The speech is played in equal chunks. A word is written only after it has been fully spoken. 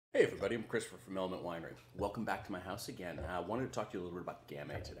Hey everybody, I'm Christopher from Element Winery. Welcome back to my house again. I wanted to talk to you a little bit about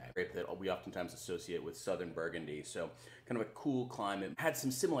Gamay today. Grape that we oftentimes associate with southern Burgundy, so kind of a cool climate. Had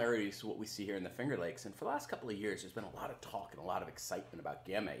some similarities to what we see here in the Finger Lakes, and for the last couple of years there's been a lot of talk and a lot of excitement about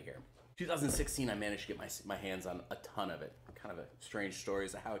Gamay here. 2016 I managed to get my hands on a ton of it. Kind of a strange story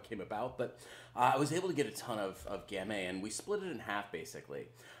as to how it came about, but I was able to get a ton of Gamay, and we split it in half basically.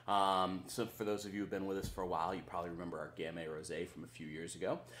 So for those of you who've been with us for a while, you probably remember our Gamay Rosé from a few years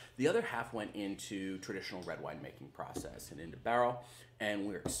ago. The other half went into traditional red wine making process and into barrel, and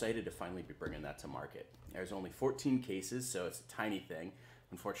we're excited to finally be bringing that to market. There's only 14 cases, so it's a tiny thing.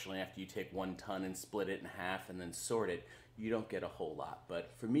 Unfortunately, after you take 1 ton and split it in half and then sort it, you don't get a whole lot.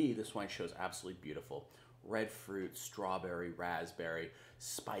 But for me, this wine shows absolutely beautiful. Red fruit, strawberry, raspberry,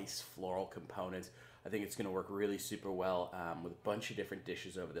 spice, floral components. I think it's going to work really super well with a bunch of different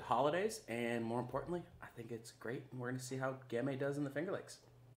dishes over the holidays. And more importantly, I think it's great. And we're going to see how Gamay does in the Finger Lakes.